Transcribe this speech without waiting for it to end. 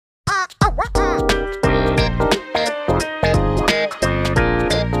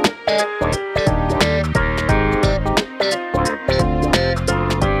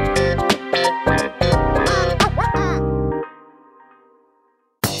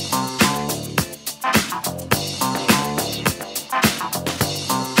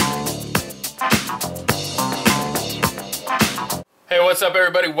What's up,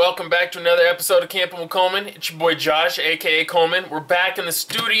 everybody? Welcome back to another episode of Camping with Coleman. It's your boy Josh, aka Coleman. We're back in the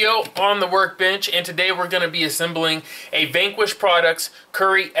studio on the workbench, and today we're going to be assembling a Vanquish Products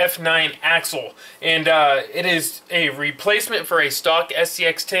Currie F9 axle. And it is a replacement for a stock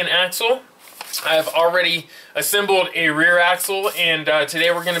SCX10 axle. I've already assembled a rear axle, and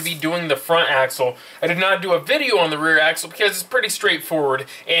today we're going to be doing the front axle. I did not do a video on the rear axle because it's pretty straightforward,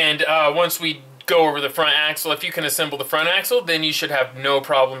 and once we go over the front axle, if you can assemble the front axle, then you should have no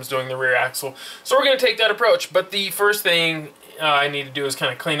problems doing the rear axle. So we're going to take that approach, but the first thing I need to do is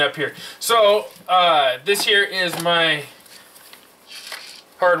kind of clean up here. So this here is my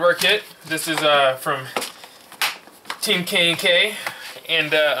hardware kit. This is from Team K&K,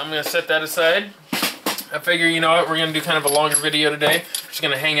 and I'm going to set that aside. I figure, you know what, we're going to do kind of a longer video today. We're just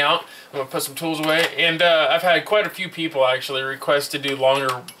going to hang out. I'm going to put some tools away, and I've had quite a few people actually request to do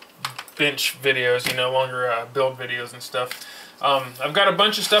longer bench videos, you know, longer build videos and stuff. I've got a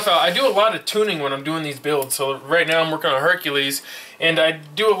bunch of stuff out. I do a lot of tuning when I'm doing these builds. So right now I'm working on Hercules, and I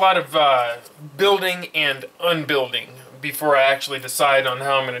do a lot of building and unbuilding before I actually decide on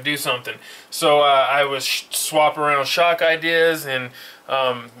how I'm going to do something. So I was swapping around shock ideas and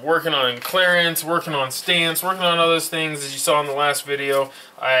working on clearance, working on stance, working on all those things as you saw in the last video.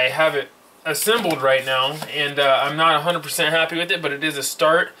 I have it assembled right now, and I'm not 100% happy with it, but it is a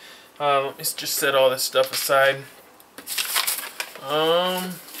start. Let's just set all this stuff aside.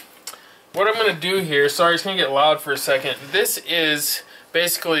 What I'm going to do here, sorry it's going to get loud for a second. This is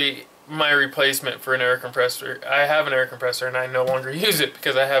basically my replacement for an air compressor. I have an air compressor and I no longer use it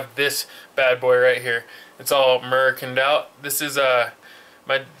because I have this bad boy right here. It's all Americaned out. This is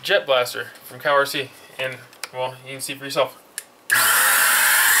my jet blaster from KAINE, and well, you can see for yourself.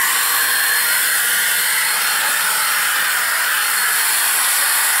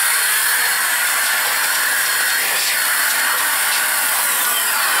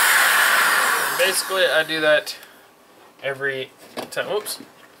 Basically, I do that every time. Whoops.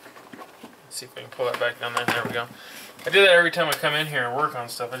 Let's see if I can pull that back down there. There we go. I do that every time I come in here and work on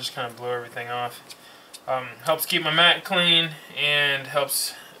stuff. I just kind of blow everything off. Helps keep my mat clean and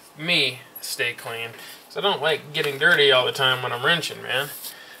helps me stay clean. So I don't like getting dirty all the time when I'm wrenching, man.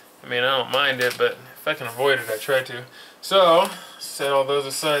 I mean, I don't mind it, but if I can avoid it, I try to. So, set all those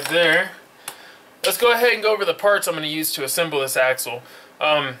aside there. Let's go ahead and go over the parts I'm going to use to assemble this axle.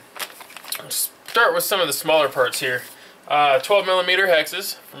 Start with some of the smaller parts here. 12mm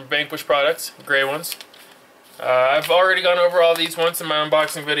hexes from Vanquish Products, gray ones. I've already gone over all these once in my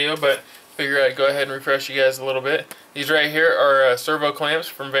unboxing video, but figure I'd go ahead and refresh you guys a little bit. These right here are servo clamps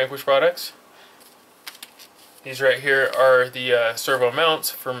from Vanquish Products. These right here are the servo mounts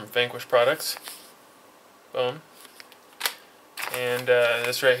from Vanquish Products. Boom. And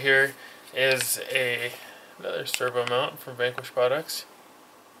this right here is another servo mount from Vanquish Products.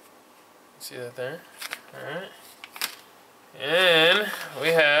 See that there? Alright. And we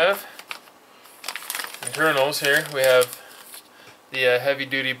have internals here. We have the heavy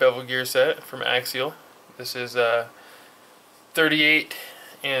duty bevel gear set from Axial. This is 38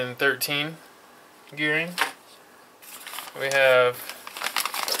 and 13 gearing. We have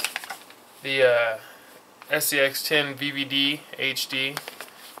the SCX10 VVD HD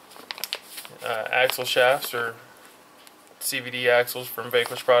axle shafts, or CVD axles from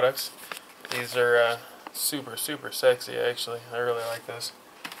Vanquish Products. These are super sexy, actually. I really like those.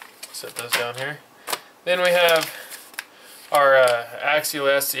 Set those down here. Then we have our Axial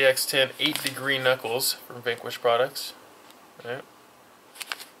SCX10 8-degree knuckles from Vanquish Products. Right.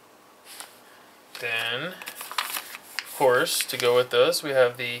 Then, of course, to go with those, we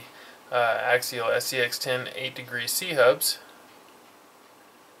have the Axial SCX10 8-degree C-hubs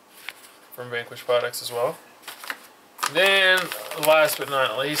from Vanquish Products as well. Then, last but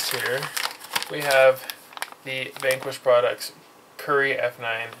not least here, we have the Vanquish Products Currie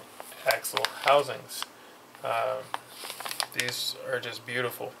F9 axle housings. These are just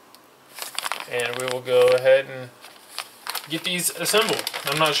beautiful. And we will go ahead and get these assembled.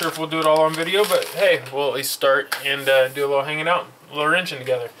 I'm not sure if we'll do it all on video, but hey, we'll at least start and do a little hanging out, a little wrenching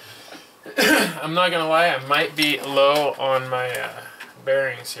together. I'm not going to lie, I might be low on my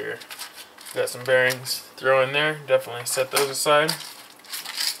bearings here. Got some bearings throw in there, definitely set those aside.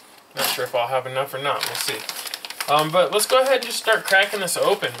 Not sure if I'll have enough or not, we'll see. But let's go ahead and just start cracking this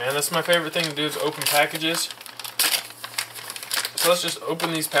open, man. That's my favorite thing to do, is open packages. So let's just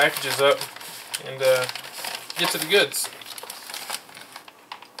open these packages up and get to the goods.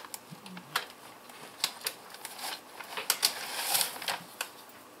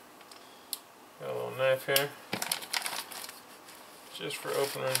 Got a little knife here, just for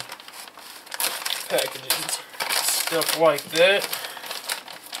opening packages, stuff like that.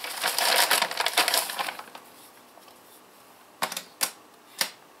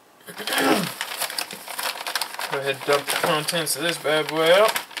 Go ahead and dump the contents of this bad boy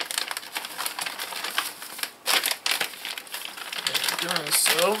out. Doing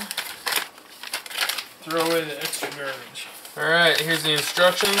so, throw away the extra garbage. Alright, here's the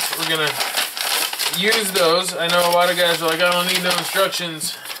instructions. We're going to use those. I know a lot of guys are like, I don't need no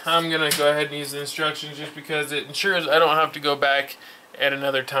instructions. I'm going to go ahead and use the instructions just because it ensures I don't have to go back at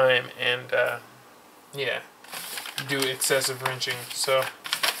another time and, yeah, do excessive wrenching. So,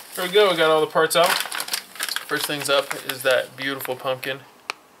 there we go. We got all the parts out. First things up is that beautiful pumpkin.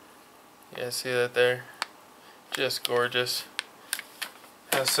 Yeah, see that there? Just gorgeous.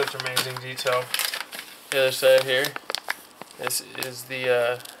 Has such amazing detail. The other side here, this is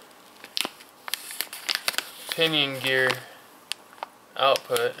the pinion gear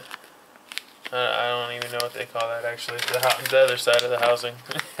output. I don't even know what they call that actually. The other side of the housing.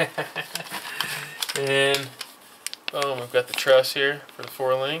 And boom, we've got the truss here for the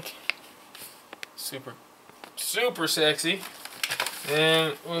 4-link. Super sexy.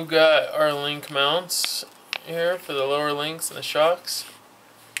 And we've got our link mounts here for the lower links and the shocks.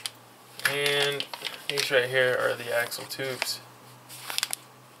 And these right here are the axle tubes.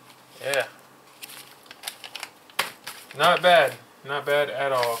 Yeah. Not bad. Not bad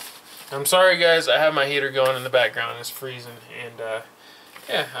at all. I'm sorry guys, I have my heater going in the background. It's freezing. And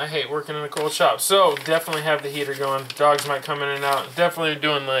yeah, I hate working in a cold shop. So definitely have the heater going. Dogs might come in and out. Definitely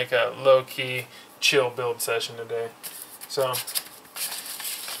doing like a low-key chill build session today. So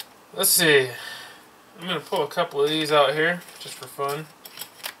let's see. I'm going to pull a couple of these out here just for fun.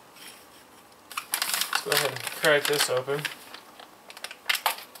 Let's go ahead and crack this open.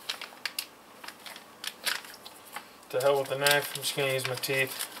 To hell with the knife, I'm just going to use my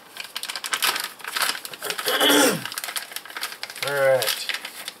teeth. Alright.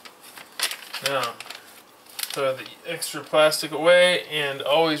 Now, throw the extra plastic away, and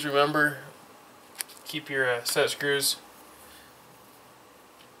always remember, keep your set screws.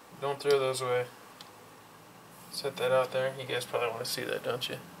 Don't throw those away. Set that out there. You guys probably want to see that, don't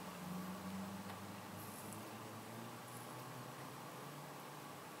you?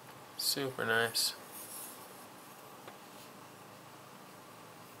 Super nice.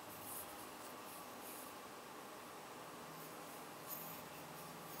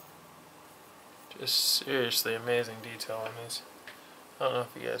 Just seriously amazing detail on these. I don't know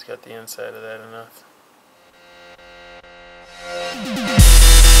if you guys got the inside of that enough.